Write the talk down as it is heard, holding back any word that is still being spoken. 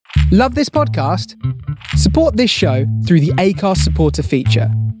Love this podcast? Support this show through the Acast supporter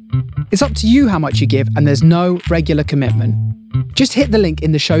feature. It's up to you how much you give, and there's no regular commitment. Just hit the link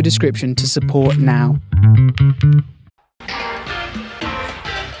in the show description to support now.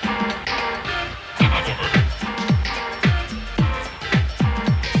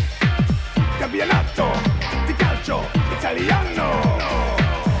 Campionato di calcio italiano.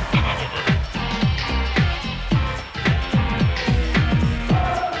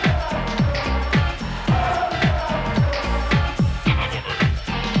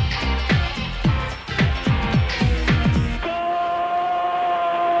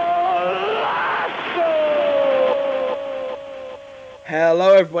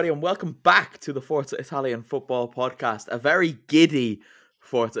 Hello, everybody, and welcome back to the Forza Italian Football Podcast. A very giddy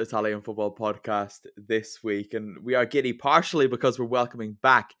Forza Italian Football Podcast this week, and we are giddy partially because we're welcoming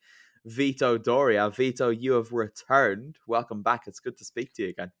back Vito Doria. Vito, you have returned. Welcome back. It's good to speak to you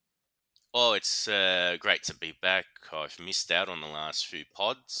again. Oh, it's great to be back. I've missed out on the last few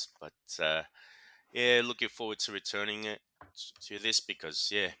pods, but yeah, looking forward to returning it to this because,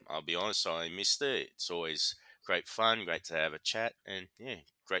 yeah, I'll be honest, I missed it. It's always great fun, great to have a chat, and yeah,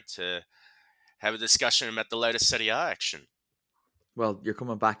 great to have a discussion about the latest Serie A action. Well, you're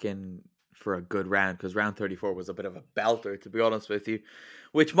coming back in for a good round because round 34 was a bit of a belter, to be honest with you,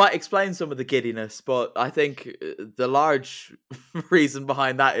 which might explain some of the giddiness, but I think the large reason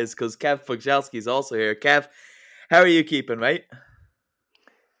behind that is because Kev Pogzelski is also here. Kev, how are you keeping, mate?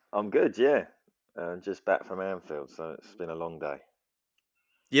 I'm good, yeah. Just back from Anfield, so it's been a long day.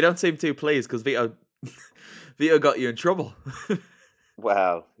 You don't seem too pleased because Vito got you in trouble.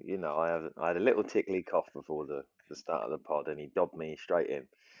 Well, you know, I had a little tickly cough before the start of the pod, and he dobbed me straight in.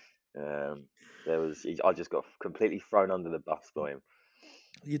 I just got completely thrown under the bus by him.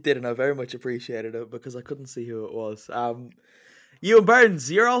 You did, and I very much appreciated it because I couldn't see who it was. Ewan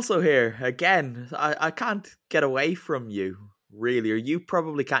Burns, you're also here again. I can't get away from you, really, or you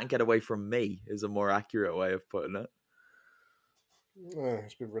probably can't get away from me, is a more accurate way of putting it. Oh,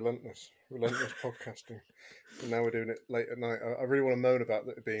 it's been relentless podcasting. And now we're doing it late at night. I really want to moan about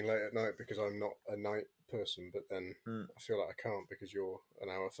it being late at night because I'm not a night person, but then I feel like I can't because you're an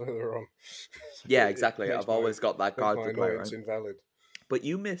hour further on. Yeah, exactly. I've always got that card to play, right? Invalid. But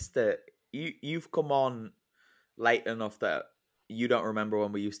you missed it. You've come on late enough that you don't remember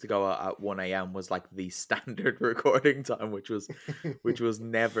when we used to go out at 1 a.m. was like the standard recording time, which was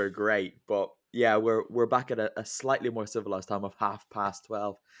never great. But yeah, we're back at a slightly more civilized time of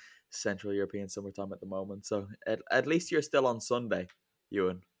 12:30 Central European summertime at the moment. So at least you're still on Sunday,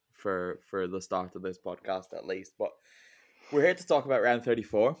 Ewan, for the start of this podcast at least. But we're here to talk about round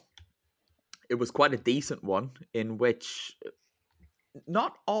 34. It was quite a decent one in which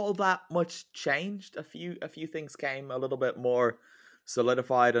not all that much changed. A few things came a little bit more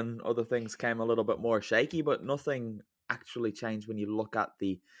solidified and other things came a little bit more shaky, but nothing actually changed when you look at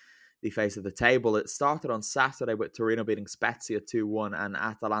the face of the table. It started on Saturday with Torino beating Spezia 2-1 and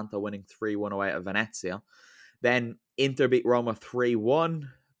Atalanta winning 3-1 away at Venezia. Then Inter beat Roma 3-1.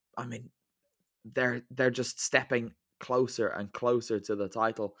 I mean, they're just stepping closer and closer to the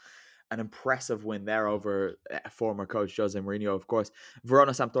title. An impressive win there over former coach Jose Mourinho, of course.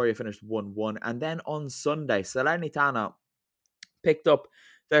 Verona Sampdoria finished 1-1. And then on Sunday, Salernitana picked up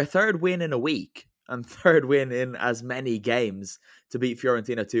their third win in a week and third win in as many games to beat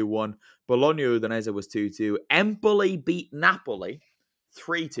Fiorentina 2-1. Bologna Udinese was 2-2. Empoli beat Napoli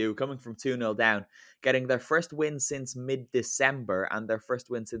 3-2, coming from 2-0 down, getting their first win since mid-December and their first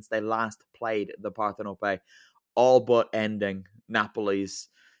win since they last played the Parthenope, all but ending Napoli's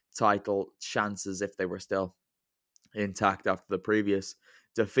title chances if they were still intact after the previous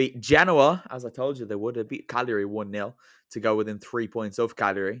defeat. Genoa, as I told you they would, have beat Cagliari 1-0 to go within 3 points of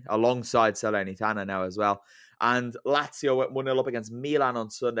Cagliari, alongside Salernitana now as well. And Lazio went 1-0 up against Milan on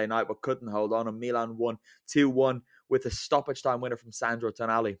Sunday night, but couldn't hold on, and Milan won 2-1 with a stoppage time winner from Sandro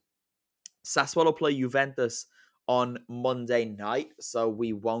Tonali. Sassuolo play Juventus on Monday night, so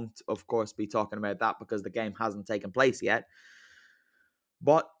we won't, of course, be talking about that because the game hasn't taken place yet.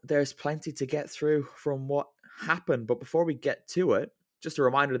 But there's plenty to get through from what happened. But before we get to it, just a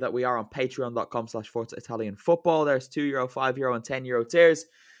reminder that we are on patreon.com/Forza Italian Football. There's €2, €5 and €10 tiers.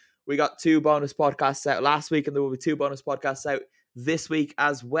 We got 2 bonus podcasts out last week, and there will be 2 bonus podcasts out this week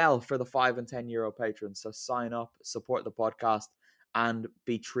as well for the €5 and €10 patrons. So sign up, support the podcast, and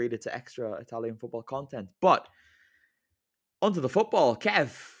be treated to extra Italian football content. But onto the football.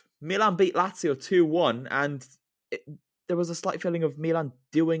 Kev, Milan beat Lazio 2-1, and there was a slight feeling of Milan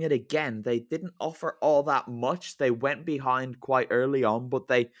doing it again. They didn't offer all that much. They went behind quite early on, but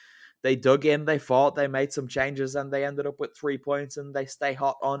they they dug in, they fought, they made some changes, and they ended up with 3 points, and they stay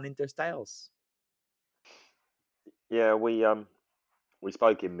hot on interstales. Yeah, we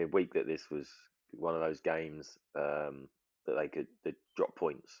spoke in midweek that this was one of those games that they could drop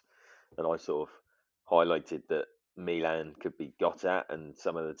points, and I sort of highlighted that Milan could be got at, and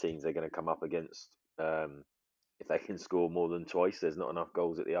some of the teams they're going to come up against, if they can score more than twice, there's not enough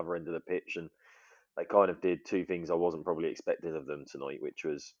goals at the other end of the pitch, and they kind of did two things I wasn't probably expecting of them tonight, which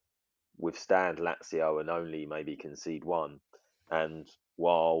was withstand Lazio and only maybe concede one. And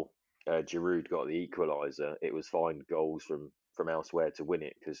while Giroud got the equaliser, it was find goals from elsewhere to win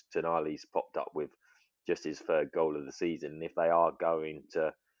it, because Tonali's popped up with just his third goal of the season. And if they are going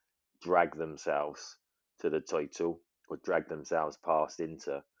to drag themselves to the title or drag themselves past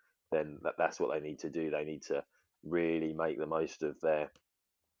Inter, then that's what they need to do. They need to really make the most of their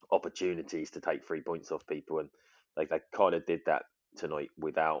opportunities to take 3 points off people, and they kind of did that tonight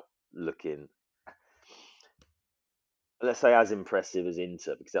without looking, let's say, as impressive as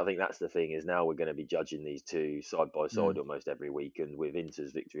Inter, because I think that's the thing, is now we're going to be judging these two side by side almost every week, and with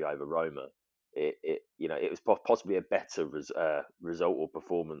Inter's victory over Roma, it was possibly a better result or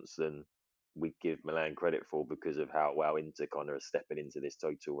performance than we give Milan credit for, because of how well Inter kind of are stepping into this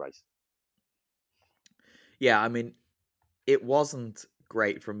title race. Yeah, I mean, it wasn't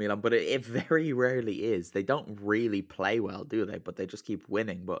great for Milan, but it very rarely is. They don't really play well, do they? But they just keep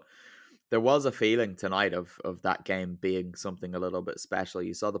winning. But there was a feeling tonight of that game being something a little bit special.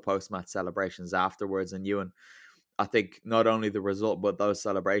 You saw the post-match celebrations afterwards, and I think not only the result, but those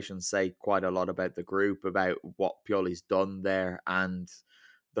celebrations say quite a lot about the group, about what Pioli's done there, and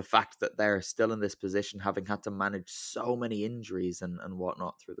the fact that they're still in this position, having had to manage so many injuries and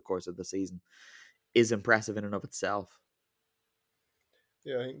whatnot through the course of the season, is impressive in and of itself.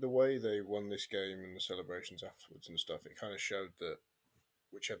 Yeah, I think the way they won this game and the celebrations afterwards and stuff, it kind of showed that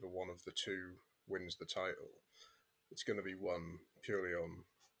whichever one of the two wins the title, it's going to be won purely on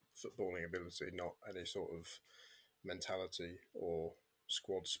footballing ability, not any sort of mentality or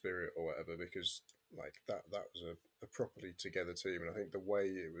squad spirit or whatever, because like that was a properly together team. And I think the way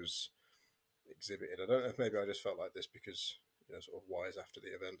it was exhibited, I don't know if maybe I just felt like this because, sort of wise after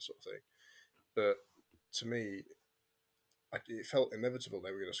the event sort of thing, but to me, it felt inevitable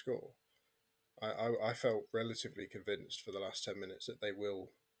they were going to score. I felt relatively convinced for the last 10 minutes that they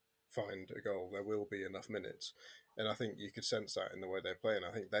will find a goal. There will be enough minutes. And I think you could sense that in the way they're playing.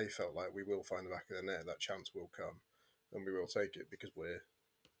 I think they felt like we will find the back of the net. That chance will come and we will take it because we're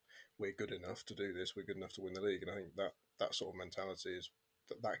good enough to do this. We're good enough to win the league. And I think that sort of mentality is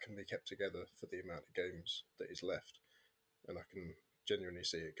that can be kept together for the amount of games that is left. And I can genuinely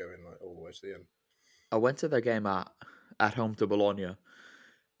see it going like all the way to the end. I went to their game at home to Bologna,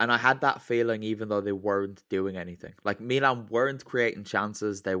 and I had that feeling even though they weren't doing anything. Like, Milan weren't creating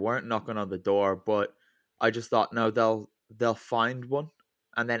chances, they weren't knocking on the door, but I just thought, no, they'll find one.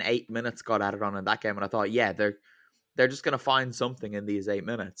 And then 8 minutes got added on in that game, and I thought, yeah, they're just going to find something in these 8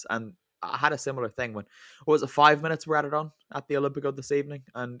 minutes. And I had a similar thing when, what was it, 5 minutes were added on at the Olimpico this evening,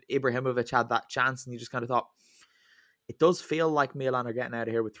 and Ibrahimovic had that chance, and you just kind of thought, it does feel like Milan are getting out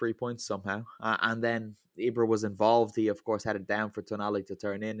of here with 3 points somehow. And then Ibra was involved. He, of course, headed down for Tonali to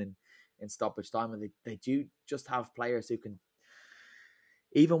turn in stoppage time. And they do just have players who can,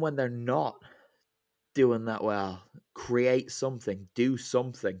 even when they're not doing that well, create something, do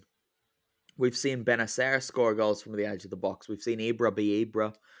something. We've seen Benacer score goals from the edge of the box. We've seen Ibra be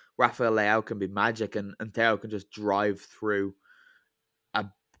Ibra. Rafael Leao can be magic, and Theo can just drive through a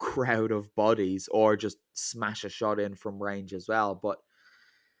crowd of bodies or just smash a shot in from range as well. But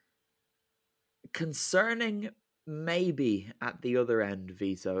concerning maybe at the other end,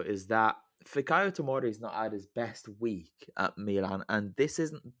 Vito, is that Fikayo Tomori is not at his best week at Milan, and this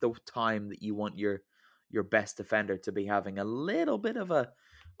isn't the time that you want your best defender to be having a little bit of a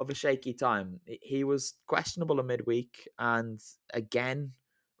shaky time. He was questionable in midweek, and again,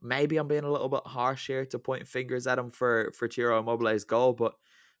 maybe I'm being a little bit harsh here to point fingers at him for Ciro Immobile's goal, but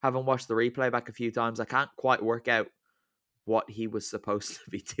having watched the replay back a few times, I can't quite work out what he was supposed to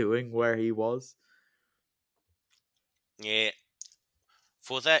be doing where he was. Yeah.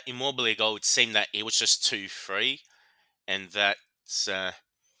 For that Immobile goal, it seemed that he was just too free and that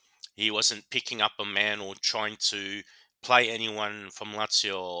he wasn't picking up a man or trying to play anyone from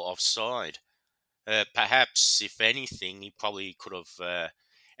Lazio offside. Perhaps, if anything, he probably could have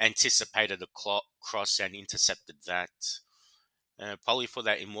anticipated a cross and intercepted that. Probably for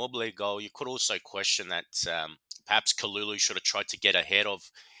that Immobile goal, you could also question that perhaps Kalulu should have tried to get ahead of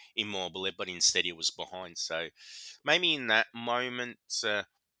Immobile, but instead he was behind. So maybe in that moment,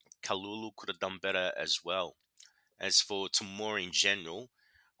 Kalulu could have done better as well. As for Tomori in general,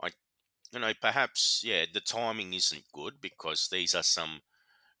 perhaps the timing isn't good because these are some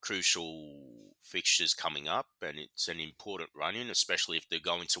crucial fixtures coming up, and it's an important run-in, especially if they're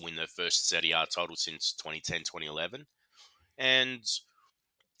going to win their first Serie A title since 2010, 2011. And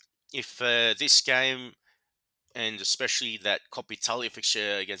if this game, and especially that Coppa Italia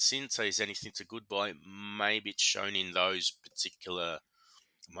fixture against Inter, is anything to good by, maybe it's shown in those particular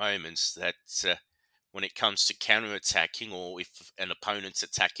moments that when it comes to counter-attacking, or if an opponent's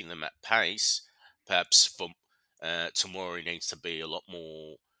attacking them at pace, perhaps for Tomori needs to be a lot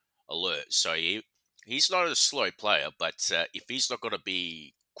more alert. So he's not a slow player, but if he's not going to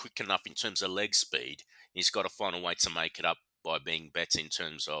be quick enough in terms of leg speed, he's got to find a way to make it up by being better in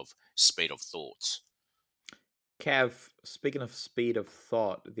terms of speed of thought. Kev, speaking of speed of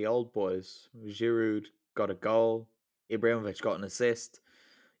thought, the old boys, Giroud got a goal, Ibrahimovic got an assist.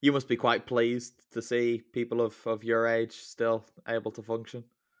 You must be quite pleased to see people of your age still able to function.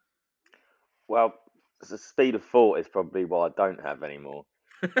 Well, the speed of thought is probably what I don't have anymore.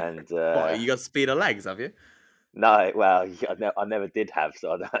 And What, you got speed of legs, have you? No, well, I never did have,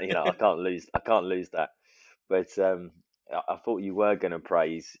 so I can't lose. I can't lose that. But I thought you were going to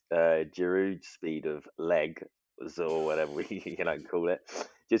praise Giroud's speed of leg, or whatever we call it,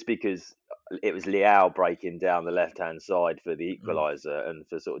 just because it was Leao breaking down the left hand side for the equaliser, and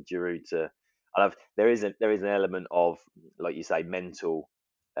for sort of Giroud to. There is an element of, like you say, mental.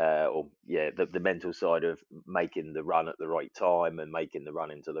 The mental side of making the run at the right time and making the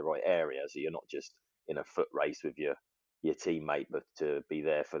run into the right area, so you're not just in a foot race with your teammate, but to be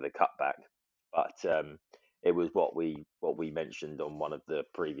there for the cutback. But it was what we mentioned on one of the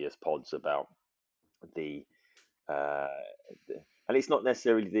previous pods about and it's not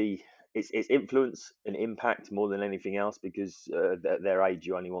necessarily it's influence and impact more than anything else, because at their age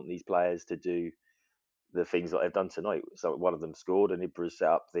you only want these players to do the things that they've done tonight. So one of them scored and Ibra set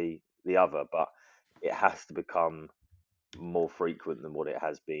up the other, but it has to become more frequent than what it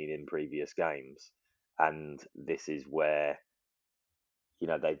has been in previous games. And this is where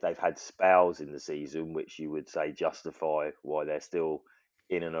they've had spells in the season which you would say justify why they're still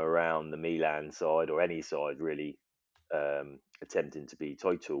in and around the Milan side, or any side really, attempting to be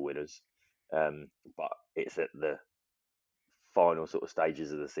title winners. But it's at the final sort of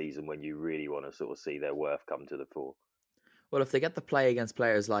stages of the season when you really want to sort of see their worth come to the fore. Well, if they get to play against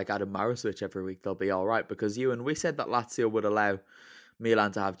players like Adam Marusic every week, they'll be all right. Because we said that Lazio would allow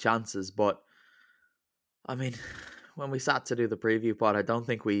Milan to have chances, but I mean, when we sat to do the preview pod, I don't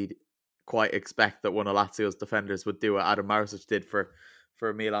think we'd quite expect that one of Lazio's defenders would do what Adam Marusic did for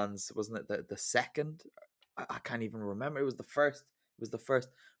Milan's, wasn't it the second? I can't even remember. It was the first.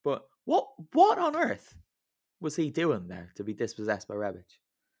 But what on earth was he doing there to be dispossessed by Rebic?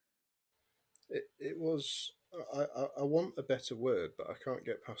 It was. I want a better word, but I can't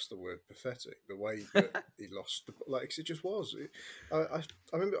get past the word pathetic. The way that he lost, it just was. I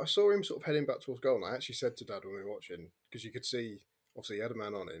remember I saw him sort of heading back towards goal, and I actually said to Dad when we were watching, because you could see, obviously he had a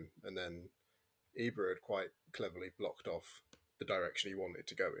man on him, and then Ibra had quite cleverly blocked off the direction he wanted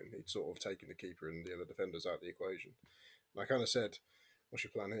to go in. He'd sort of taken the keeper and the other defenders out of the equation. And I kind of said, "What's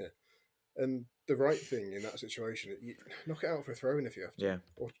your plan here?" And the right thing in that situation, you knock it out for a throw-in if you have to,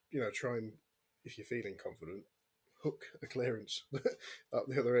 or try and, if you're feeling confident, hook a clearance up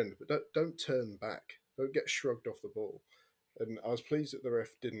the other end, but don't turn back. Don't get shrugged off the ball. And I was pleased that the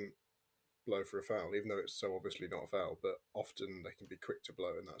ref didn't blow for a foul, even though it's so obviously not a foul. But often they can be quick to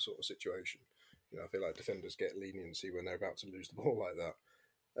blow in that sort of situation. I feel like defenders get leniency when they're about to lose the ball like that.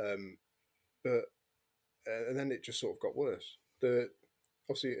 And then it just sort of got worse.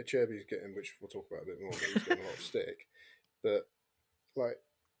 Obviously Acerbi's getting, which we'll talk about a bit more, but he's getting a lot of stick. But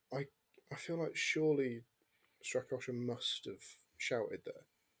I feel like surely Strakosha must have shouted there.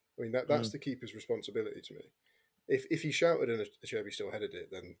 I mean, that's the keeper's responsibility to me. If he shouted and Acerbi still headed it,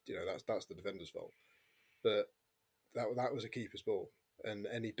 then that's the defender's fault. But that was a keeper's ball, and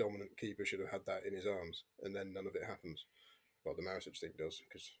any dominant keeper should have had that in his arms, and then none of it happens. Well, the Marusic thing does,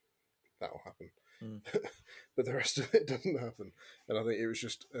 because that'll happen. But the rest of it doesn't happen. And I think it was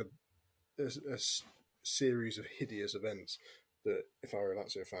just a series of hideous events that, if I were a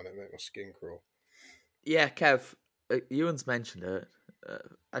Lazio fan, it made my skin crawl. Yeah, Kev, Ewan's mentioned it.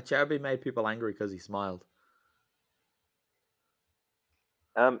 Acerbi made people angry because he smiled.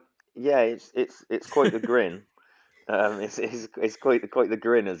 Yeah, it's quite the grin. It's quite the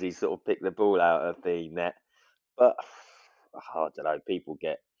grin as he sort of picked the ball out of the net. But I don't know. People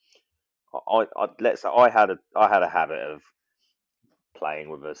get. I had a habit of playing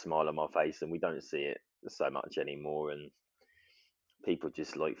with a smile on my face, and we don't see it so much anymore. And people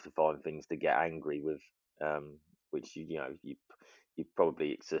just like to find things to get angry with, which you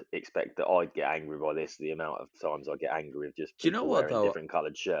probably expect that I'd get angry by this. The amount of times I get angry with just Do you know people what wearing though? different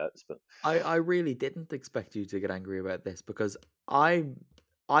coloured shirts. But I really didn't expect you to get angry about this because I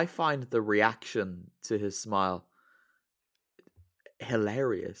find the reaction to his smile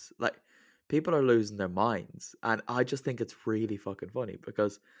hilarious. Like people are losing their minds, and I just think it's really fucking funny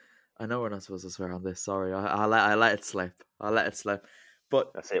because I know we're not supposed to swear on this. Sorry, I let it slip. I let it slip,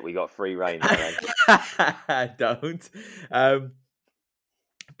 but that's it. We got free reign there, eh? I don't.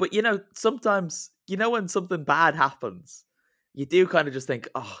 But you know, sometimes you know when something bad happens, you do kind of just think,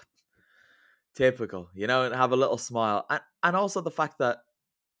 "Oh, typical," you know, and have a little smile, and also the fact that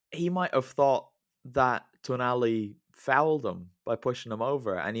he might have thought that Tonali fouled him by pushing him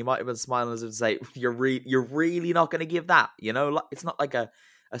over, and he might have been smiling as if to say, "You're really not going to give that," you know. It's not like a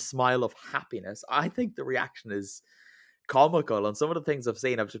smile of happiness. I think the reaction is comical, and some of the things I've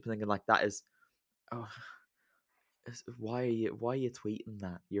seen, I've just been thinking like that is, oh, why are you tweeting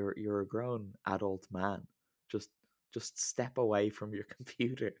that? You're a grown adult man. Just step away from your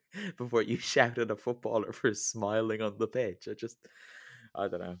computer before you shout at a footballer for smiling on the pitch. I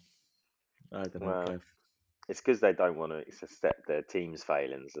don't know. I don't know, Well, Kev. it's because they don't want to accept their team's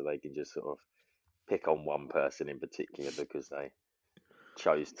failings, so they can just sort of pick on one person in particular because they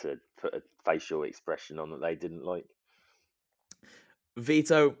chose to put a facial expression on that they didn't like.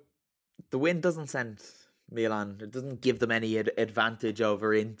 Vito, the win doesn't send Milan. It doesn't give them any advantage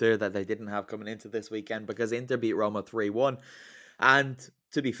over Inter that they didn't have coming into this weekend because Inter beat Roma 3-1. And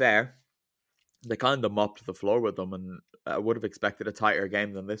to be fair, they kind of mopped the floor with them, and I would have expected a tighter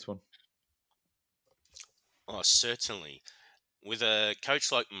game than this one. Oh, certainly. With a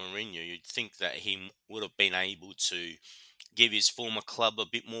coach like Mourinho, you'd think that he would have been able to give his former club a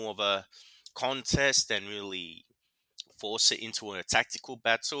bit more of a contest and really force it into a tactical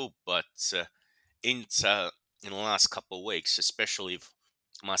battle. But Inter, in the last couple of weeks, especially with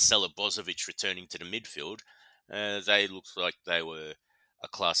Marcelo Brozovic returning to the midfield, they looked like they were a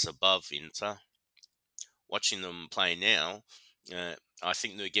class above Inter. Watching them play now, I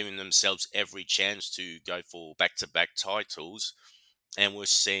think they're giving themselves every chance to go for back-to-back titles, and we're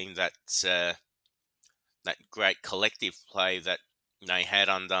seeing that that great collective play that they had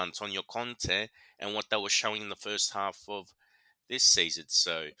under Antonio Conte and what they were showing in the first half of this season.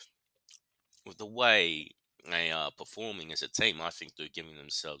 So, with the way they are performing as a team, I think they're giving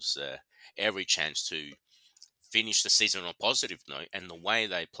themselves every chance to finish the season on a positive note. And the way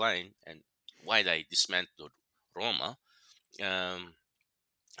they play and the way they dismantled Roma,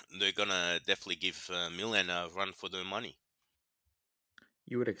 they're gonna definitely give Milan a run for their money.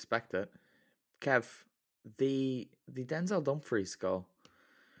 You would expect it. Kev, the Denzel Dumfries goal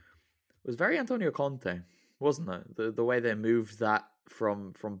was very Antonio Conte, wasn't it? The way they moved that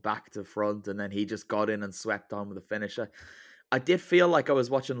from back to front, and then he just got in and swept on with the finisher. I did feel like I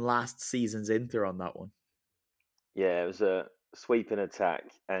was watching last season's Inter on that one. Yeah, it was a sweeping attack,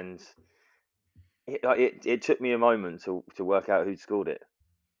 and it took me a moment to work out who'd scored it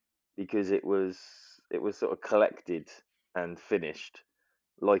because it was sort of collected and finished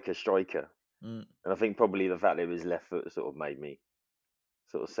like a striker. Mm. And I think probably the fact that it was left foot sort of made me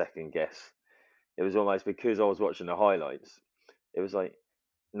sort of second guess. It was almost because I was watching the highlights. It was like,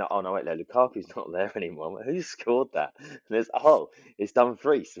 no, oh no, wait, no, Lukaku's not there anymore. Like, who scored that? And it's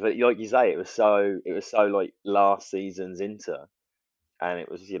Dumfries. But like you say, it was so like last season's Inter, and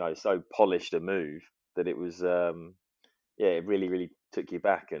it was so polished a move that it was it really took you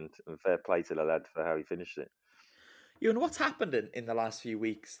back, and fair play to the lad for how he finished it. You know what's happened in the last few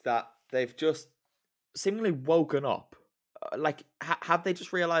weeks that they've just seemingly woken up. Like, have they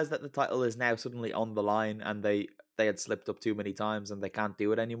just realized that the title is now suddenly on the line, and they had slipped up too many times and they can't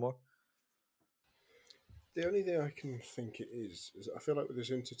do it anymore? The only thing I can think it is I feel like with this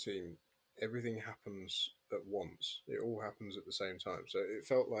Inter team, everything happens at once. It all happens at the same time. So it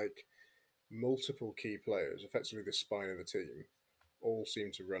felt like multiple key players, effectively the spine of the team, all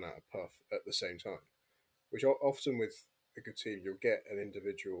seem to run out of puff at the same time. Which often with a good team, you'll get an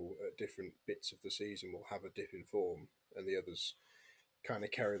individual at different bits of the season will have a dip in form, and the others kind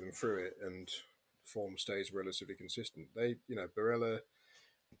of carry them through it, and form stays relatively consistent. They, Barella,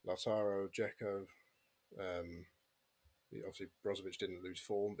 Lautaro, Dzeko, obviously Brozovic didn't lose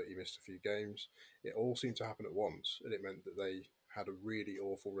form, but he missed a few games. It all seemed to happen at once, and it meant that they had a really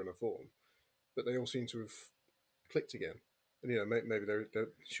awful run of form, but they all seem to have clicked again. And maybe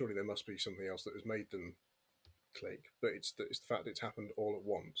surely there must be something else that has made them click, but it's the fact that it's happened all at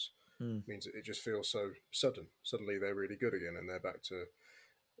once means that it just feels so sudden. Suddenly they're really good again, and they're back to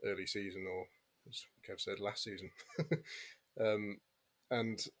early season, or as Kev said, last season.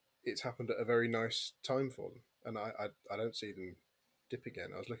 And it's happened at a very nice time for them, and I don't see them dip again.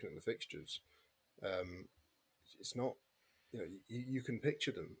 I was looking at the fixtures. It's not, you can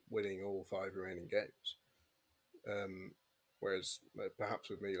picture them winning all 5 remaining games. Whereas perhaps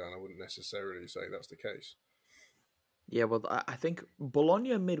with Milan, I wouldn't necessarily say that's the case. Yeah, well, I think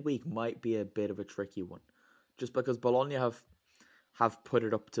Bologna midweek might be a bit of a tricky one, just because Bologna have put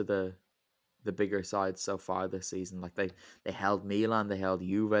it up to the bigger sides so far this season. Like they held Milan, they held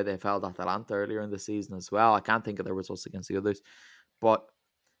Juve, they've held Atalanta earlier in the season as well. I can't think of the results against the others, but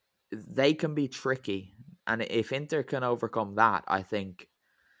they can be tricky. And if Inter can overcome that, I think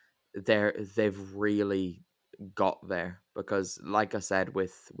they've really got there, because like I said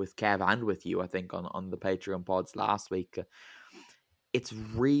with Kev and with you, I think on the Patreon pods last week, it's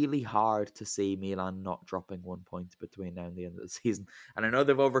really hard to see Milan not dropping 1 point between now and the end of the season. And I know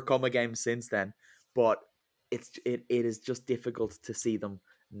they've overcome a game since then, but it is just difficult to see them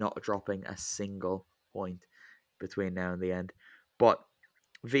not dropping a single point between now and the end. But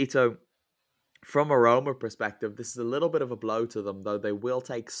Vito, from a Roma perspective, this is a little bit of a blow to them, though they will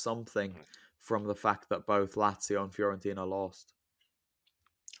take something from the fact that both Lazio and Fiorentina lost.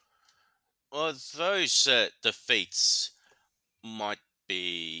 Well, those defeats might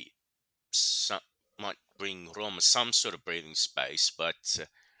bring Roma some sort of breathing space, but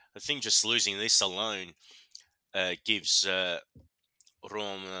I think just losing this alone gives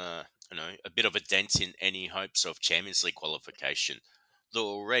Roma, a bit of a dent in any hopes of Champions League qualification. They're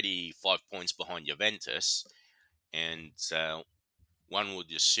already 5 points behind Juventus, and one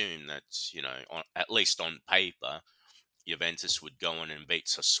would assume that, at least on paper, Juventus would go on and beat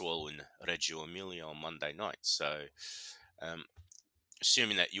Sassuolo in Reggio Emilia on Monday night. So,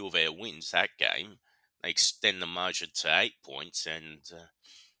 assuming that Juve wins that game, they extend the margin to 8 points, and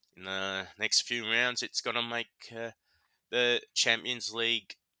in the next few rounds, it's going to make the Champions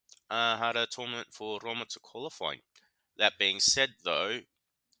League harder tournament for Roma to qualify. That being said, though,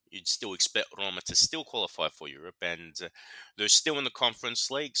 you'd still expect Roma to still qualify for Europe, and they're still in the Conference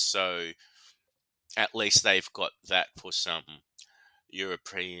League, so at least they've got that for some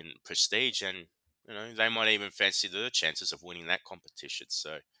European prestige, and they might even fancy their chances of winning that competition.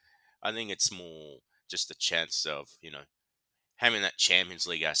 So I think it's more just a chance of having that Champions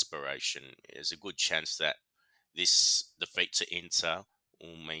League aspiration. Is a good chance that this defeat to Inter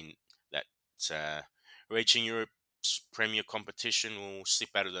will mean that reaching Europe's Premier competition will slip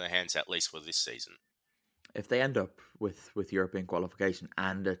out of their hands, at least for this season. If they end up with European qualification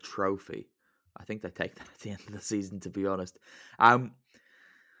and a trophy, I think they take that at the end of the season, to be honest.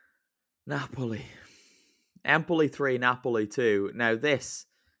 Napoli. Empoli 3, Napoli 2. Now this,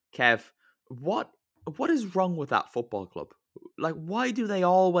 Kev, what is wrong with that football club? Like, why do they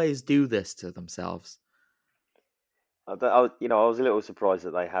always do this to themselves? I was a little surprised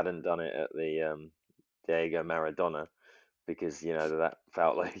that they hadn't done it at the Diego Maradona, because that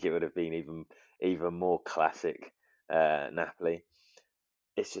felt like it would have been even more classic Napoli.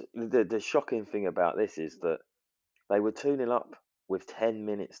 It's just, the shocking thing about this is that they were 2-0 up with 10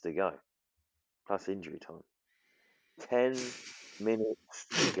 minutes to go, plus injury time. 10 minutes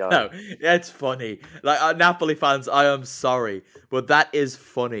to go. No, it's funny. Like, Napoli fans, I am sorry, but that is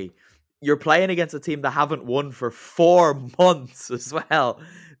funny. You're playing against a team that haven't won for 4 months as well.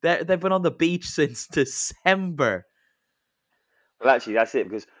 They've been on the beach since December. Well, actually, that's it,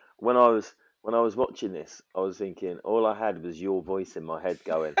 because when I was watching this, I was thinking, all I had was your voice in my head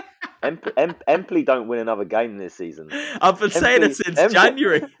going, Empoli don't win another game this season. I've been saying it since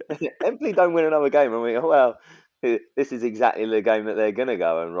January. Empoli don't win another game. And we go, well, this is exactly the game that they're going to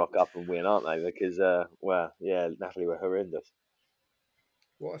go and rock up and win, aren't they? Because, Napoli were horrendous.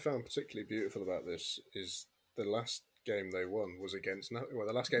 What I found particularly beautiful about this is the last game they won was against Napoli. Well,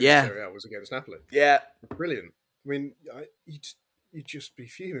 the last game in Serie A was against Napoli. Yeah. Brilliant. I mean, you'd just be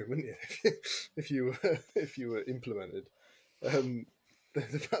fuming, wouldn't you, if you were implemented. The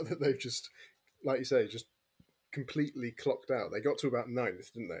fact that they've just, like you say, just completely clocked out. They got to about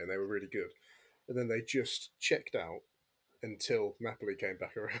 9th, didn't they? And they were really good. And then they just checked out until Napoli came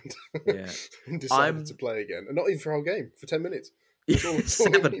back around and decided to play again. And not even for a whole game, for 10 minutes.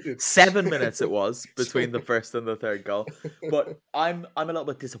 7 minutes it was between the first and the third goal. But I'm a little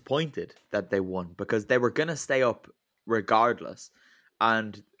bit disappointed that they won, because they were going to stay up regardless.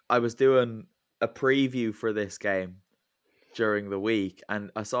 And I was doing a preview for this game during the week, and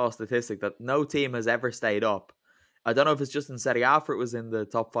I saw a statistic that no team has ever stayed up. I don't know if it's just in Serie A or it was in the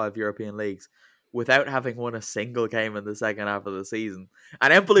top 5 European leagues, without having won a single game in the second half of the season.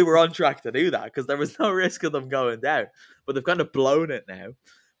 And Empoli were on track to do that, because there was no risk of them going down. But they've kind of blown it now.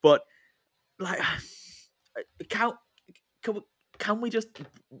 But, like, can we just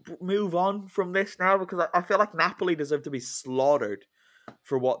move on from this now? Because I feel like Napoli deserve to be slaughtered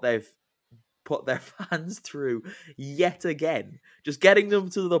for what they've put their fans through yet again. Just getting them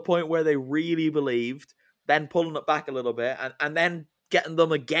to the point where they really believed, then pulling it back a little bit, and then getting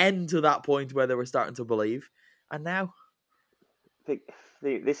them again to that point where they were starting to believe. And now,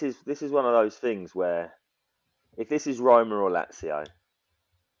 this is one of those things where if this is Roma or Lazio,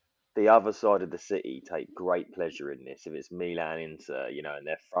 the other side of the city take great pleasure in this. If it's Milan, Inter, and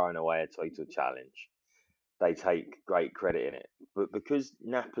they're throwing away a title challenge, they take great credit in it. But because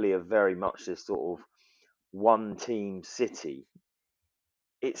Napoli are very much this sort of one-team city,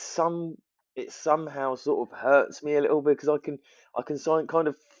 it somehow sort of hurts me a little bit, because I can kind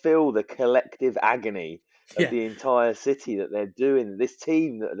of feel the collective agony of the entire city that they're doing, this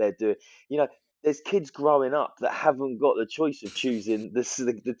team that they're doing. There's kids growing up that haven't got the choice of choosing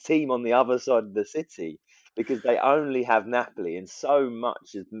the team on the other side of the city, because they only have Napoli, and so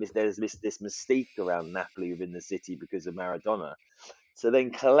much there's this mystique around Napoli within the city because of Maradona. So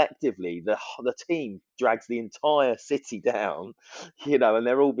then collectively, the team drags the entire city down, and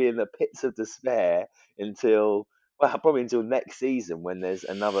they're all being the pits of despair probably until next season, when there's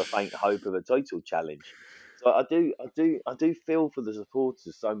another faint hope of a title challenge. So I do feel for the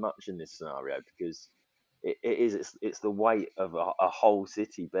supporters so much in this scenario, because it's the weight of a whole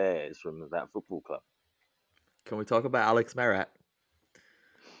city bears from that football club. Can we talk about Alex Meret?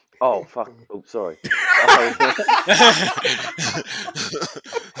 Oh fuck! Oh, sorry.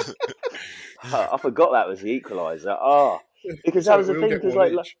 I forgot that was the equaliser. Because that was the thing.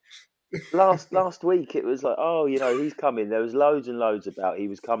 Because last week it was like, he's coming. There was loads and loads about he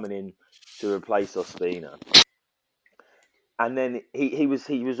was coming in to replace Ospina, and then he was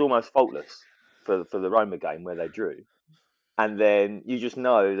almost faultless for the Roma game where they drew, and then you just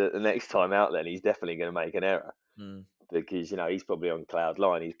know that the next time out, then he's definitely going to make an error. Because he's probably on cloud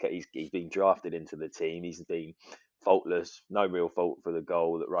nine. He's been drafted into the team. He's been faultless, no real fault for the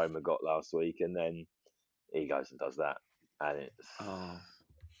goal that Roma got last week, and then he goes and does that, and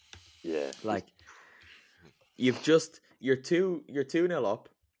it's like you're 2-0 up.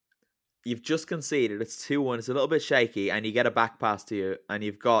 You've just conceded. It's 2-1. It's a little bit shaky, and you get a back pass to you, and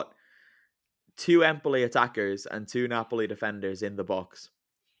you've got 2 Empoli attackers and 2 Napoli defenders in the box.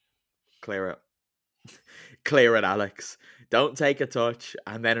 Clear it. Clear it, Alex. Don't take a touch,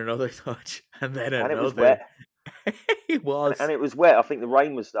 and then another touch, and then another. And it was wet. It was. And it was wet. I think the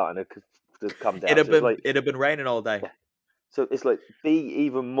rain was starting to come down. It'd have been raining all day. Yeah. So it's like, be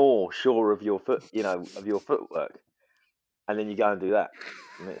even more sure of your footwork, and then you go and do that,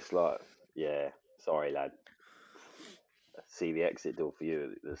 and it's like, sorry, lad. See the exit door for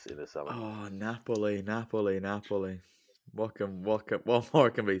you in the summer. Oh, Napoli. What more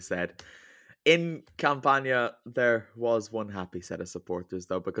can be said? In Campania, there was one happy set of supporters,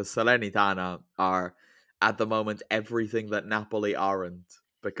 though, because Salernitana are, at the moment, everything that Napoli aren't,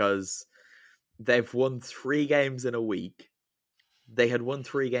 because they've won 3 games in a week. They had won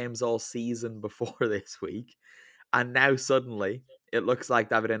 3 games all season before this week, and now suddenly it looks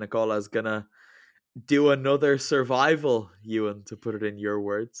like Davide Nicola is going to do another survival, Ewan, to put it in your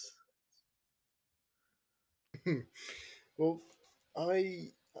words. Well,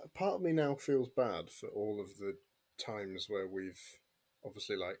 part of me now feels bad for all of the times where we've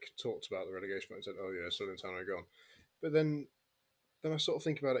obviously talked about the relegation and said, "Oh yeah, Salernitana are gone," but then I sort of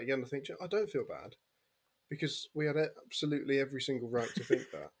think about it again. I think I don't feel bad, because we had absolutely every single right to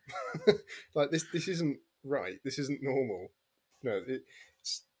think that. This isn't right. This isn't normal. No,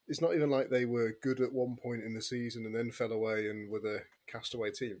 it's not even like they were good at one point in the season and then fell away and were the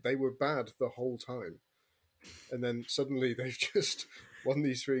castaway team. They were bad the whole time, and then suddenly they've just won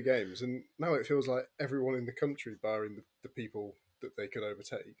these 3 games, and now it feels like everyone in the country, barring the people that they could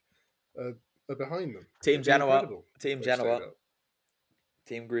overtake, are behind them. Team Genoa, Team Grifone.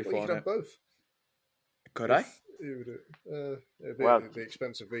 You could have both. Could I? It'd be at the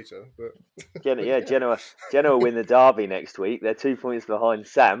expense of Vito, but Genoa win the derby next week. They're 2 points behind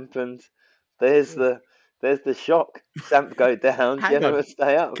Samp, and there's the shock. Samp go down, Genoa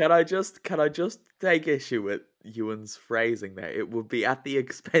stay up. Can I just take issue with Ewan's phrasing there? It would be at the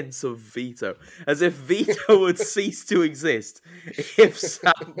expense of Vito, as if Vito would cease to exist if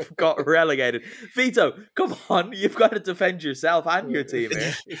Samp got relegated. Vito, come on, you've got to defend yourself and your team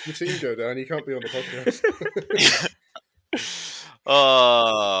here. If your team go down, you can't be on the podcast.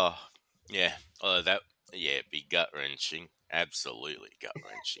 Be gut wrenching. Absolutely gut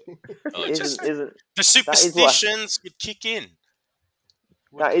wrenching. The superstitions could kick in.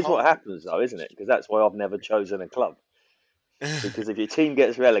 That is what happens, though, isn't it? Because that's why I've never chosen a club. Because if your team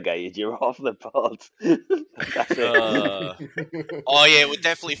gets relegated, you're off the pod. That's it. It would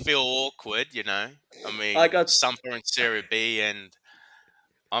definitely feel awkward, I mean, I got Sumper in Serie B and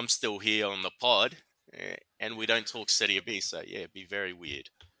I'm still here on the pod, and we don't talk Serie B. So yeah, it'd be very weird.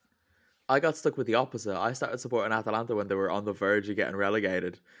 I got stuck with the opposite. I started supporting Atalanta when they were on the verge of getting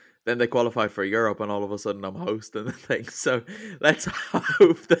relegated. Then they qualified for Europe, and all of a sudden I'm hosting the thing. So let's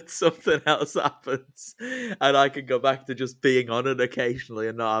hope that something else happens, and I can go back to just being on it occasionally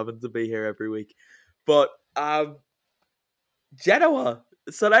and not having to be here every week. But Genoa,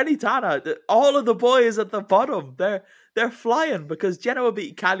 Salernitana, all of the boys at the bottom, they're flying because Genoa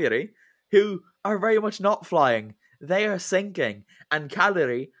beat Cagliari, who are very much not flying. They are sinking, and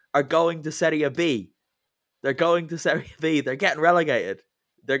Cagliari are going to Serie B. They're going to Serie B. They're getting relegated.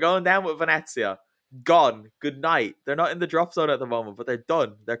 They're going down with Venezia. Gone. Good night. They're not in the drop zone at the moment, but they're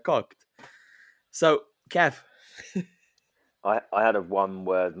done. They're cooked. So, Kev. I had a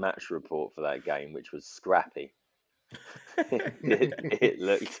one-word match report for that game, which was scrappy. it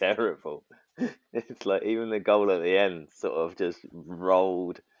looked terrible. It's like even the goal at the end sort of just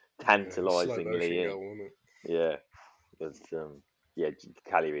rolled tantalisingly in. Goal, yeah, it was,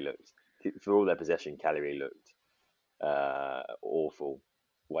 Cagliari looked, for all their possession, Cagliari looked awful,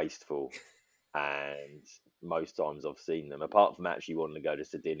 wasteful, and most times I've seen them, apart from actually wanting to go to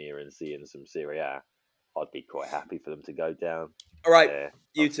Sardinia and seeing some Serie A, I'd be quite happy for them to go down. All right,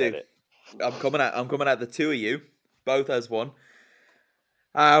 you two. I'm coming at the two of you, both as one.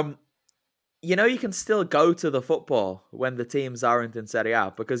 You know, you can still go to the football when the teams aren't in Serie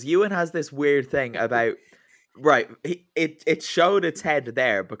A, because Ewan has this weird thing about, right, it showed its head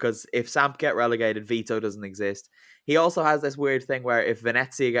there, because if Samp get relegated, Vito doesn't exist. He also has this weird thing where if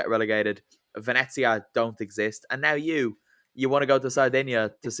Venezia get relegated, Venezia don't exist. And now you want to go to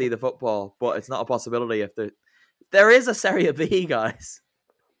Sardinia to see the football, but it's not a possibility if there is a Serie B, guys.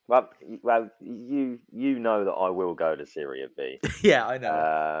 Well, you know that I will go to Serie B. Yeah, I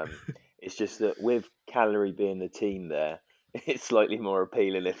know. It's just that with Cagliari being the team there, it's slightly more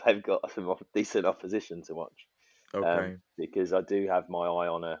appealing if they've got some decent opposition to watch. Okay. Because I do have my eye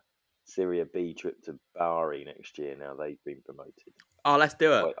on a Serie B trip to Bari next year. Now they've been promoted. Oh, let's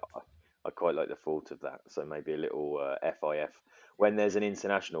do it. I quite like the thought of that. So maybe a little FIF. When there's an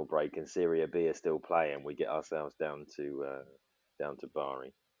international break and Serie B are still playing, we get ourselves down to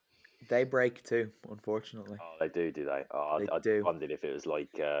Bari. They break too, unfortunately. Oh, they do they? Oh, I wondered if it was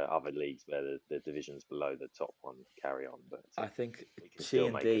like other leagues where the divisions below the top one carry on. But I think C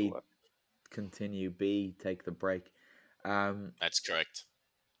and D continue, B take the break. That's correct.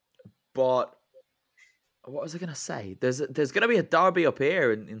 But what was I going to say? There's going to be a derby up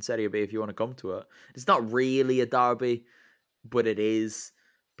here in Serie B if you want to come to it. It's not really a derby, but it is,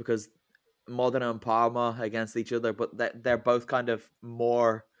 because Modena and Parma against each other, but they're both kind of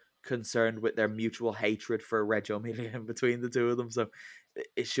more concerned with their mutual hatred for Reggio Emilia in between the two of them. So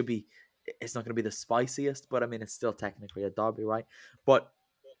it's not going to be the spiciest, but I mean, it's still technically a derby, right? But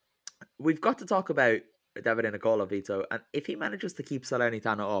we've got to talk about Davide Nicola, Vito, and if he manages to keep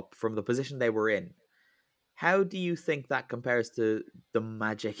Salernitana up from the position they were in, how do you think that compares to the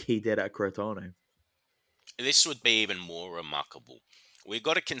magic he did at Crotone? This would be even more remarkable. We've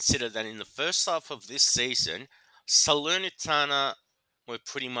got to consider that in the first half of this season, Salernitana were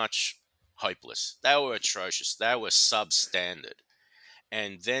pretty much hopeless. They were atrocious. They were substandard.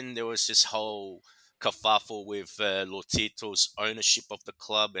 And then there was this whole kerfuffle with Lotito's ownership of the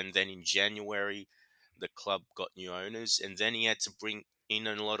club. And then in January, the club got new owners. And then he had to bring in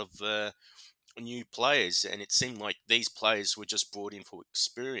a lot of new players. And it seemed like these players were just brought in for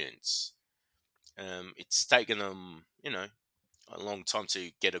experience. It's taken them, a long time to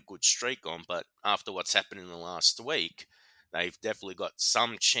get a good streak on. But after what's happened in the last week, they've definitely got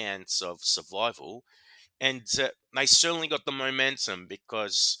some chance of survival. And they certainly got the momentum,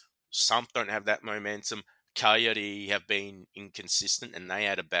 because some don't have that momentum. Cagliari have been inconsistent, and they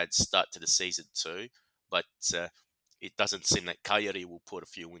had a bad start to the season too. But it doesn't seem that Cagliari will put a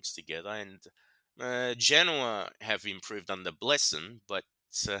few wins together. And Genoa have improved under Blessin, but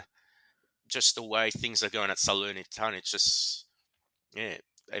just the way things are going at Salernitana, it's just,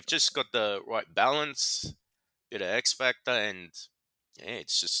 they've just got the right balance, bit of X factor, and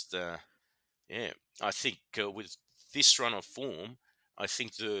it's just, I think with this run of form, I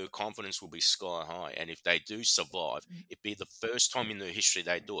think the confidence will be sky high, and if they do survive, it'd be the first time in their history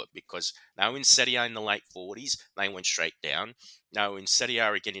they do it, because they were in Serie A in the late 40s, they went straight down. They were in Serie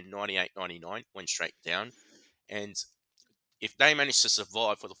A again in 98, 99, went straight down, and if they manage to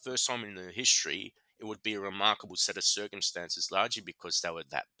survive for the first time in their history, it would be a remarkable set of circumstances, largely because they were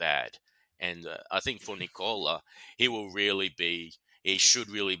that bad. And I think for Nicola, he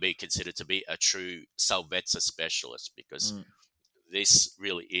should really be considered to be a true Salvezza specialist, because this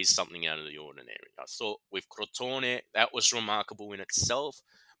really is something out of the ordinary. I thought with Crotone, that was remarkable in itself,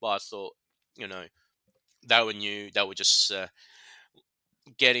 But I thought, they were new. They were just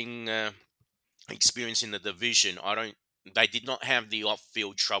getting experience in the division. They did not have the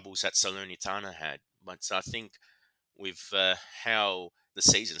off-field troubles that Salernitana had. But I think with how the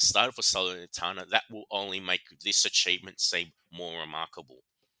season started for Salernitana, that will only make this achievement seem more remarkable.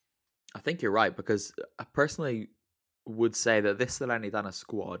 I think you're right, because I personally would say that this Salernitana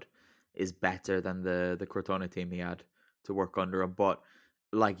squad is better than the Crotone team he had to work under him. But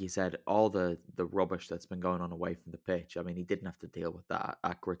like you said, all the rubbish that's been going on away from the pitch, I mean, he didn't have to deal with that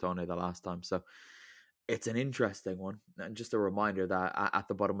at Crotone the last time. So it's an interesting one. And just a reminder that at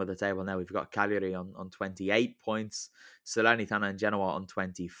the bottom of the table now, we've got Cagliari on 28 points, Salernitana and Genoa on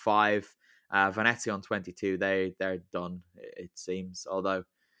 25, Venezia on 22. They're done, it seems. Although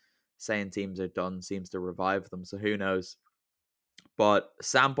saying teams are done seems to revive them, so who knows. But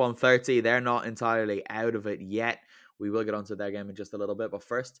Samp on 30, they're not entirely out of it yet. We will get onto their game in just a little bit. But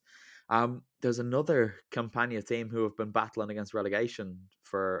first, there's another Campania team who have been battling against relegation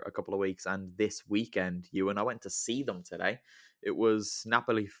for a couple of weeks. And this weekend, I went to see them today. It was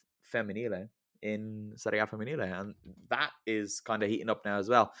Napoli Femminile in Serie A Femminile. And that is kind of heating up now as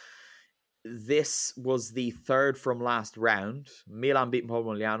well. This was the third from last round. Milan beat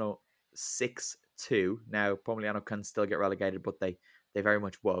Pomigliano 6-2. Now, Pomigliano can still get relegated, but they very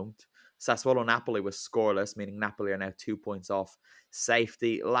much won't. Sassuolo Napoli was scoreless, meaning Napoli are now 2 points off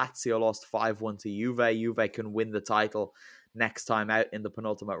safety. Lazio lost 5-1 to Juve. Juve can win the title next time out in the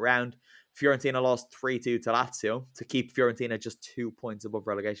penultimate round. Fiorentina lost 3-2 to Lazio to keep Fiorentina just 2 points above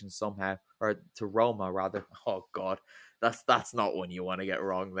relegation somehow, or to Roma rather. Oh God, that's not one you want to get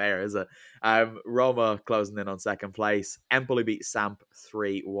wrong there, is it? Roma closing in on second place. Empoli beat Samp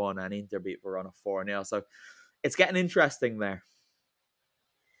 3-1 and Inter beat Verona 4-0. So it's getting interesting there.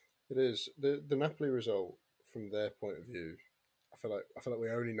 It is. The Napoli result, from their point of view, I feel like we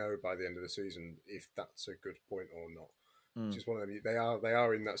only know by the end of the season if that's a good point or not. Which is one of them. They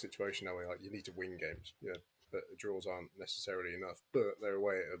are in that situation now where you need to win games, but the draws aren't necessarily enough. But they're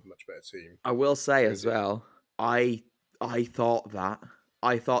away at a much better team. I will say as well, I thought that.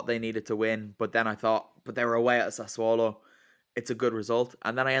 I thought they needed to win, but then I thought, but they were away at Sassuolo. It's a good result.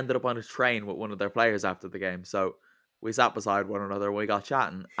 And then I ended up on a train with one of their players after the game. So we sat beside one another and we got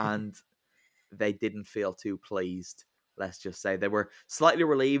chatting, and they didn't feel too pleased, let's just say. They were slightly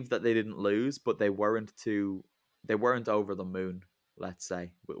relieved that they didn't lose, but they weren't over the moon, let's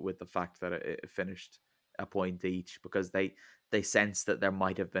say, with the fact that it finished a point each, because they sensed that there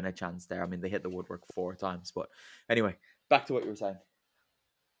might have been a chance there. I mean, they hit the woodwork 4 times. But anyway, back to what you were saying.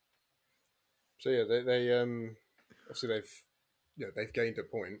 So yeah, they obviously they've gained a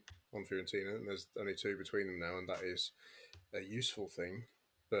point on Fiorentina, and there's only 2 between them now, and that is a useful thing.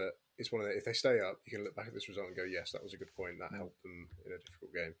 But it's one of the, if they stay up, you can look back at this result and go, yes, that was a good point. That helped them in a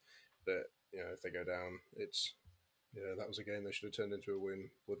difficult game. But if they go down, it's that was a game they should have turned into a win.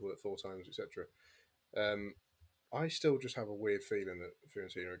 Woodward 4 times, etc. I still just have a weird feeling that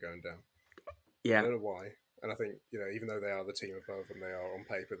Fiorentina are going down. Yeah, I don't know why. And I think, even though they are the team above and they are on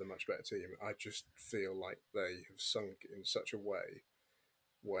paper the much better team, I just feel like they have sunk in such a way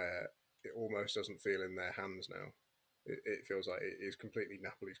where it almost doesn't feel in their hands now. It feels like it is completely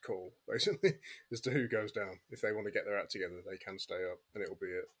Napoli's call, basically, as to who goes down. If they want to get their act together, they can stay up, and it will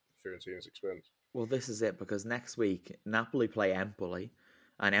be at Fiorentina's expense. Well, this is it, because next week, Napoli play Empoli,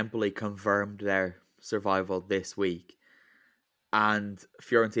 and Empoli confirmed their survival this week. And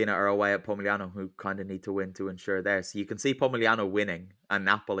Fiorentina are away at Pomigliano, who kind of need to win to ensure theirs. So you can see Pomigliano winning and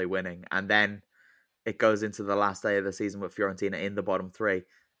Napoli winning, and then it goes into the last day of the season with Fiorentina in the bottom 3,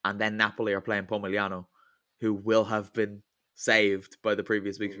 and then Napoli are playing Pomigliano, who will have been saved by the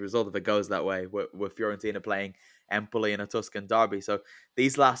previous week's result if it goes that way, with Fiorentina playing Empoli in a Tuscan derby. So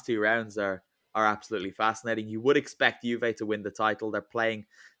these last 2 rounds are absolutely fascinating. You would expect Juve to win the title. They're playing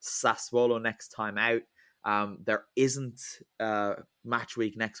Sassuolo next time out. There isn't match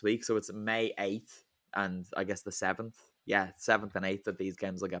week next week, so it's May 8th and I guess the 7th. Yeah, 7th and 8th that these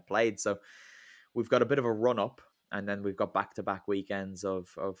games will get played. So we've got a bit of a run-up, and then we've got back-to-back weekends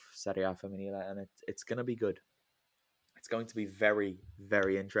of Serie A Femminile, and it's going to be good. It's going to be very,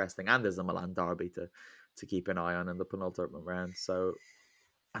 very interesting. And there's a Milan derby to keep an eye on in the penultimate round. So,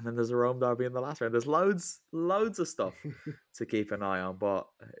 and then there's a Rome derby in the last round. There's loads of stuff to keep an eye on. But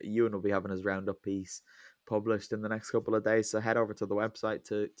Ewan will be having his roundup piece published in the next couple of days. So head over to the website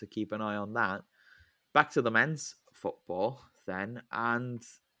to keep an eye on that. Back to the men's football then. And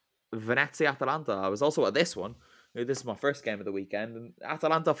Venezia-Atalanta. I was also at this one. This is my first game of the weekend. And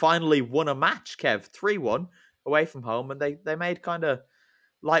Atalanta finally won a match, Kev. 3-1 away from home. And they made kind of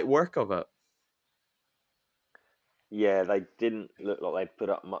light work of it. Yeah, they didn't look like they put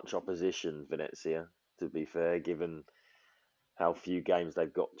up much opposition, Venezia, to be fair, given how few games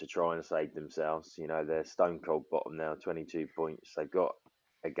they've got to try and save themselves. You know, they're stone cold bottom now, 22 points. They've got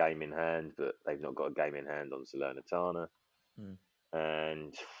a game in hand, but they've not got a game in hand on Salernitana. Mm.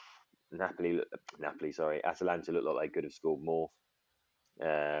 And Atalanta looked like they could have scored more.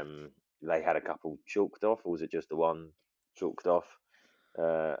 They had a couple chalked off, or was it just the one chalked off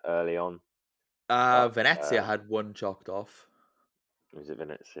early on? Venezia had one chalked off. Was it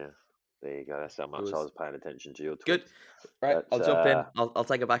Venezia? There you go. That's how much was- I was paying attention to your tweets. Good. Right, But, I'll jump in. I'll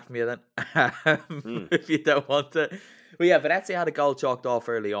take it back from you then, if you don't want to. But yeah, Venezia had a goal chalked off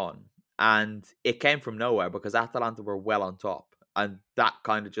early on, and it came from nowhere because Atalanta were well on top, and that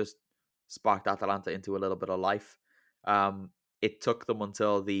kind of just sparked Atalanta into a little bit of life. It took them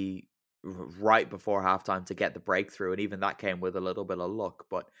until the right before halftime to get the breakthrough, and even that came with a little bit of luck,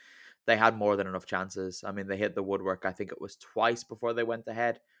 but they had more than enough chances. I mean, they hit the woodwork, I think it was twice before they went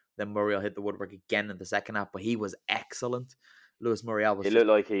ahead. Then Muriel hit the woodwork again in the second half, but he was excellent. Luis Muriel was. It looked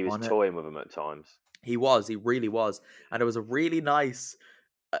like he was toying with them at times. He really was. And it was a really nice.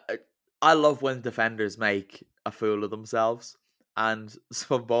 I love when defenders make a fool of themselves. And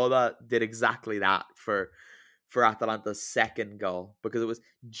Svoboda did exactly that for Atalanta's second goal, because it was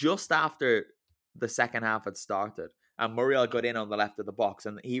just after the second half had started. And Muriel got in on the left of the box,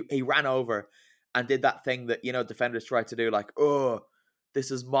 and he ran over and did that thing that, you know, defenders try to do, like, oh, this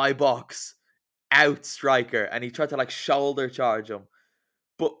is my box, out striker. And he tried to like shoulder charge him.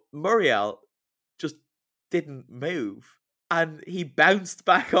 But Muriel just didn't move. And he bounced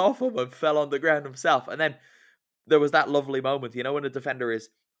back off him and fell on the ground himself. And then there was that lovely moment, you know, when a defender is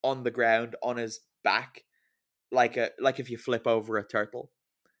on the ground, on his back, like if you flip over a turtle.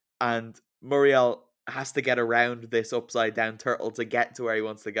 And Muriel has to get around this upside down turtle to get to where he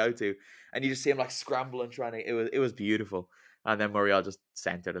wants to go to. And you just see him like scrambling, trying to, it was beautiful. And then Muriel just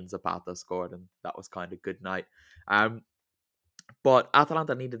centered and Zapata scored, and that was kind of good night. But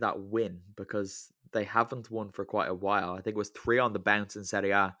Atalanta needed that win because they haven't won for quite a while. I think it was 3 on the bounce in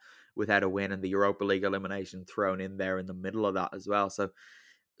Serie A without a win, and the Europa League elimination thrown in there in the middle of that as well. So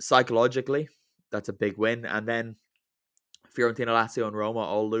psychologically, that's a big win. And then Fiorentina, Lazio and Roma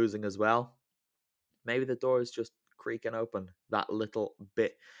all losing as well. Maybe the door is just creaking open that little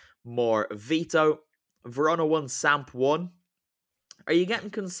bit more. Vito, Verona 1, Samp 1. Are you getting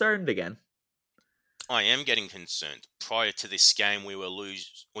concerned again? I am getting concerned. Prior to this game,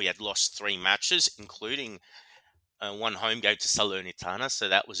 we had lost 3 matches, including one home game to Salernitana, so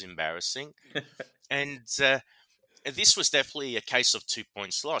that was embarrassing. And this was definitely a case of 2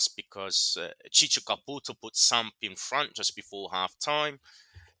 points lost, because Ciccio Caputo put Samp in front just before half-time,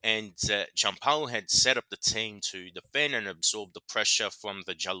 and Giampaolo had set up the team to defend and absorb the pressure from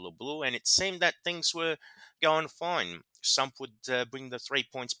the Giallo Blu, and it seemed that things were going fine. Samp would bring the 3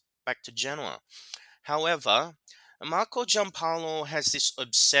 points back to Genoa. However, Marco Giampaolo has this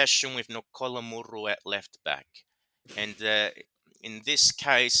obsession with Nicola Murru at left back, and in this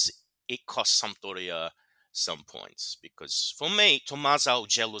case, it cost Sampdoria some points, because for me, Tommaso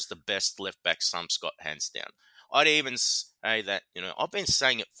Augello's the best left back Samp's got, hands down. I'd even say that, you know, I've been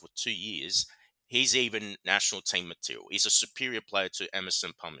saying it for 2 years. He's even national team material. He's a superior player to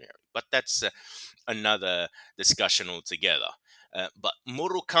Emerson Palmieri. But that's another discussion altogether. But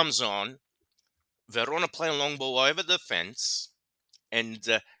Murru comes on. Verona play a long ball over the fence. And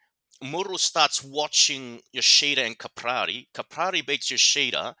Murru starts watching Yoshida and Caprari. Caprari beats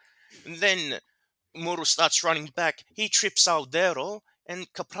Yoshida. And then Murru starts running back. He trips Aldero.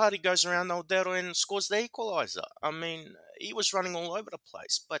 And Caprari goes around Aldero and scores the equaliser. I mean, he was running all over the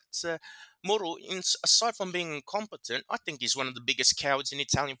place. But Murru, aside from being incompetent, I think he's one of the biggest cowards in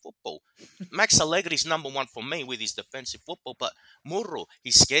Italian football. Max Allegri's number 1 for me with his defensive football, but Murru,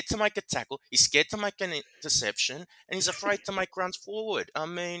 he's scared to make a tackle, he's scared to make an interception, and he's afraid to make runs forward. I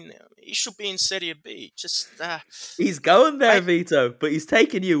mean, he should be in Serie B. Just he's going there, Vito, but he's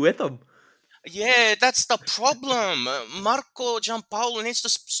taking you with him. Yeah, that's the problem. Marco Giampaolo needs to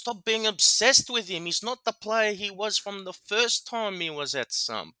stop being obsessed with him. He's not the player he was from the first time he was at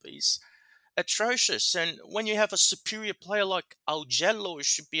Samp. He's atrocious. And when you have a superior player like Augello, who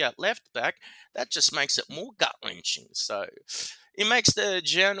should be at left back, that just makes it more gut-wrenching. So it makes the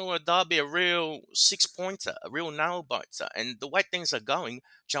Genoa derby a real 6-pointer, a real nail-biter. And the way things are going,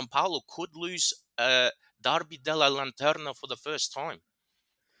 Giampaolo could lose Derby della Lanterna for the first time.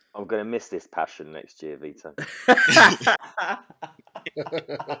 I'm going to miss this passion next year, Vito.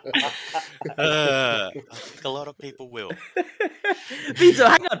 I think a lot of people will. Vito,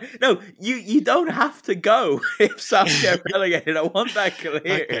 hang on. No, you don't have to go if South get relegated. I want that clear.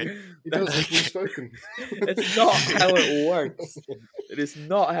 Okay. He does, as we've spoken. It's not how it works. It is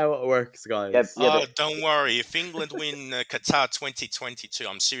not how it works, guys. But Don't worry. If England win Qatar 2022,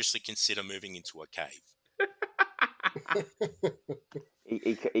 I'm seriously consider moving into a cave.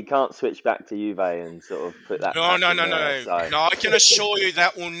 he can't switch back to Juve and sort of put that. No. So. I can assure you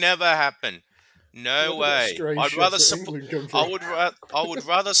that will never happen. No way. I'd rather support. I would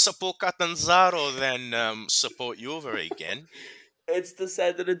rather support Catanzaro than support Juve again. It's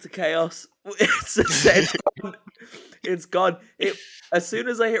descended into chaos. It's gone. It's gone. As soon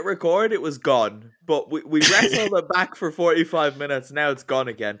as I hit record, it was gone. But we wrestled it back for 45 minutes. Now it's gone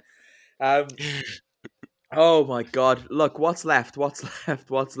again. Oh my God. Look, what's left?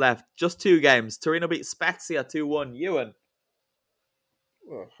 Just 2 games. Torino beat Spezia 2-1. Ewan.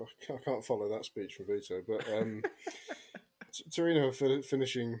 Well, I can't follow that speech from Vito, but Torino are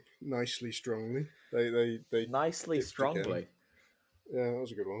finishing nicely, strongly. They nicely, strongly. Again. Yeah, that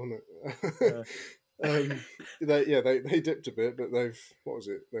was a good one, wasn't it? They dipped a bit, but they've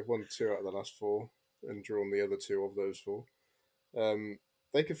won 2 out of the last 4 and drawn the other 2 of those 4.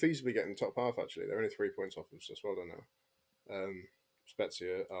 They could feasibly get in the top half. Actually, they're only 3 points off them, so well done now.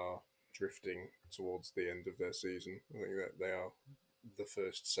 Spezia are drifting towards the end of their season. I think that they are the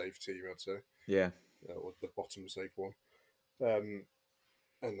first safe team, I'd say. Yeah, or the bottom safe one. And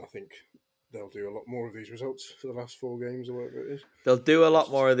I think they'll do a lot more of these results for the last 4 games or whatever it is. They'll do a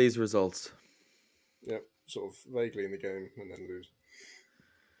lot more of these results. Yep, sort of vaguely in the game and then lose.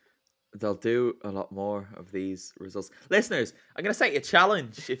 They'll do a lot more of these results. Listeners, I'm going to set you a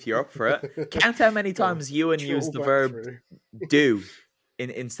challenge if you're up for it. Count how many times Ewan used the verb do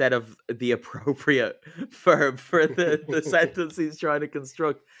instead of the appropriate verb for the sentence he's trying to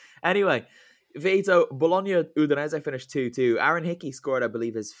construct. Anyway, Vito, Bologna Udinese finished 2-2. Aaron Hickey scored, I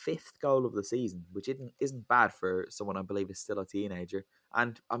believe, his 5th goal of the season, which isn't bad for someone I believe is still a teenager.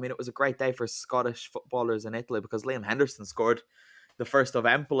 And I mean, it was a great day for Scottish footballers in Italy because Liam Henderson scored the first of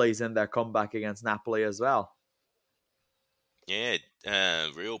Empoli's in their comeback against Napoli as well. Yeah,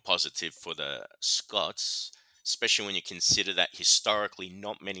 real positive for the Scots, especially when you consider that historically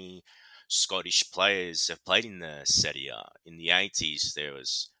not many Scottish players have played in the Serie A. In the 80s, there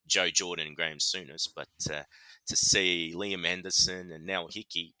was Joe Jordan and Graham Souness, but to see Liam Henderson and now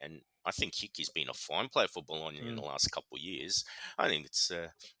Hickey, and I think Hickey's been a fine player for Bologna in the last couple of years. I think it's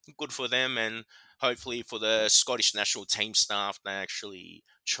good for them, and hopefully for the Scottish national team staff, they actually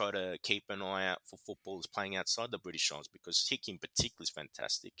try to keep an eye out for footballers playing outside the British Isles, because Hickey in particular is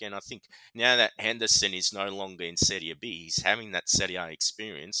fantastic. And I think now that Henderson is no longer in Serie B, he's having that Serie A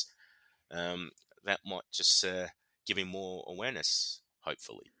experience. That might just give him more awareness,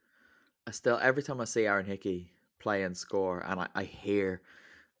 hopefully. Every time I see Aaron Hickey play and score, and I hear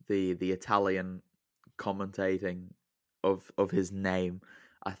the Italian commentating of his name,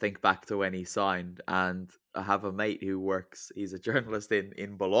 I think back to when he signed. And I have a mate who he's a journalist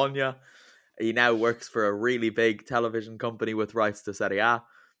in Bologna. He now works for a really big television company with rights to Serie A.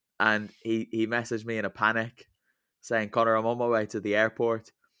 And he messaged me in a panic saying, "Connor, I'm on my way to the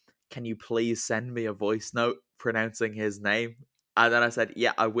airport. Can you please send me a voice note pronouncing his name?" And then I said,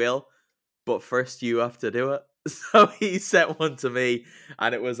 "Yeah, I will. But first you have to do it." So he sent one to me,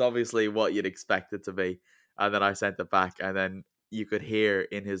 and it was obviously what you'd expect it to be. And then I sent it back, and then you could hear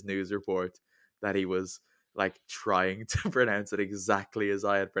in his news report that he was like trying to pronounce it exactly as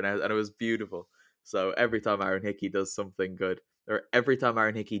I had pronounced, and it was beautiful. So every time Aaron Hickey does something good, or every time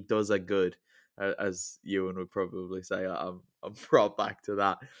Aaron Hickey does a good, as Ewan would probably say, I'm brought back to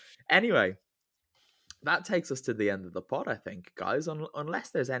that. Anyway, that takes us to the end of the pod, I think, guys, unless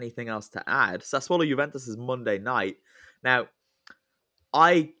there's anything else to add. Sassuolo Juventus is Monday night. Now,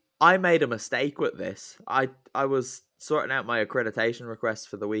 I made a mistake with this. I was sorting out my accreditation requests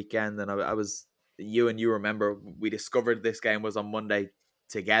for the weekend, and I was, you remember, we discovered this game was on Monday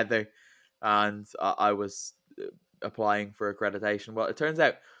together, and I was applying for accreditation. Well, it turns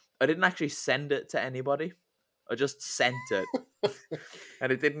out I didn't actually send it to anybody. I just sent it,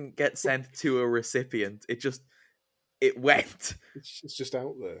 and it didn't get sent to a recipient. It went. It's just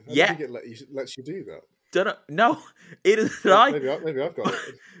out there. I Yeah, don't think it lets you do that. Don't know. No, it is Maybe I've got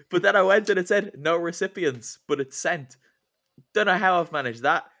it. But then I went and it said no recipients, but it's sent. Don't know how I've managed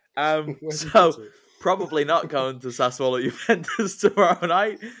that. So probably not going to Sassuolo Juventus tomorrow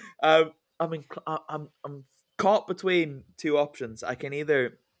night. I'm caught between 2 options. I can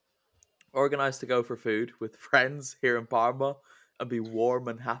either organise to go for food with friends here in Parma and be warm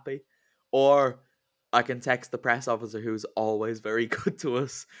and happy, or I can text the press officer, who's always very good to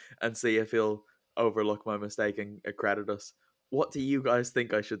us, and see if he'll overlook my mistake and accredit us. What do you guys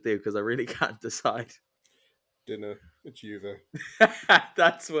think I should do? Because I really can't decide. Dinner. It's you there.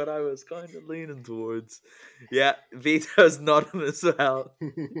 That's what I was kind of leaning towards. Yeah, Vito's nodding as well.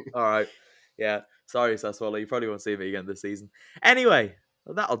 All right. Yeah. Sorry, Sassuolo. You probably won't see me again this season. Anyway,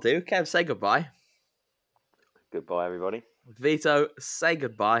 well, that'll do. Kev, say goodbye. Goodbye, everybody. Vito, say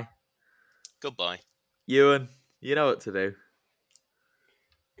goodbye. Goodbye. Ewan, you know what to do.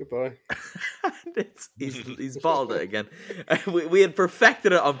 Goodbye. He's bottled it again. We had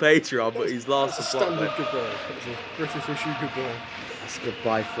perfected it on Patreon, but he's lost the plot. Standard goodbye. That's a British issue goodbye. That's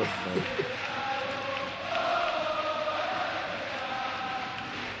goodbye from me.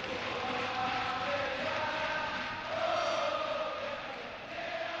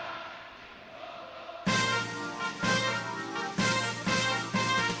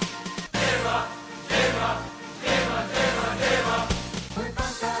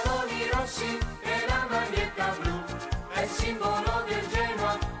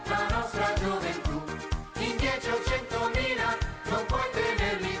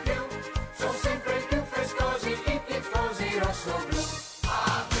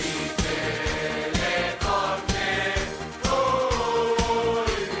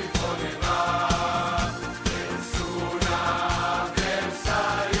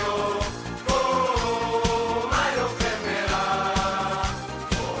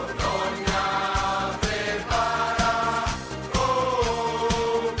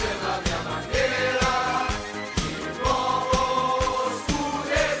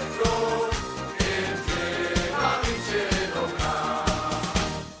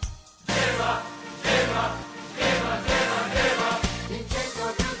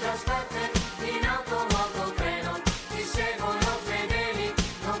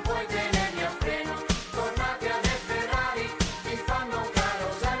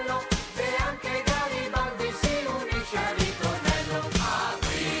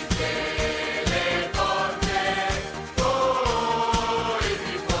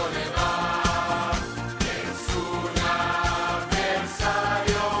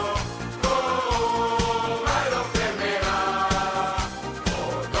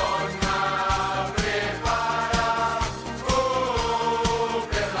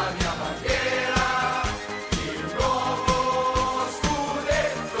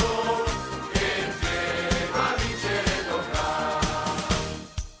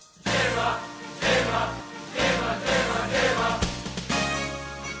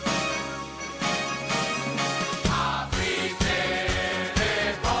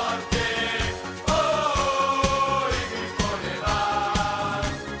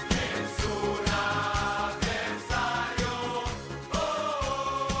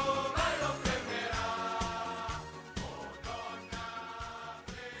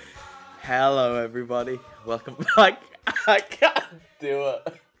 Hello, everybody. Welcome back. I can't do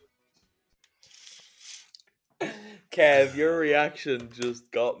it. Kev, your reaction just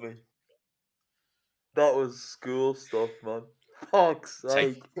got me. That was school stuff, man. Fuck's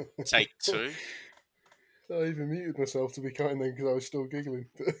sake. Take two. I even muted myself to be kind then because I was still giggling.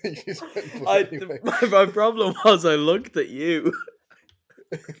 My problem was I looked at you.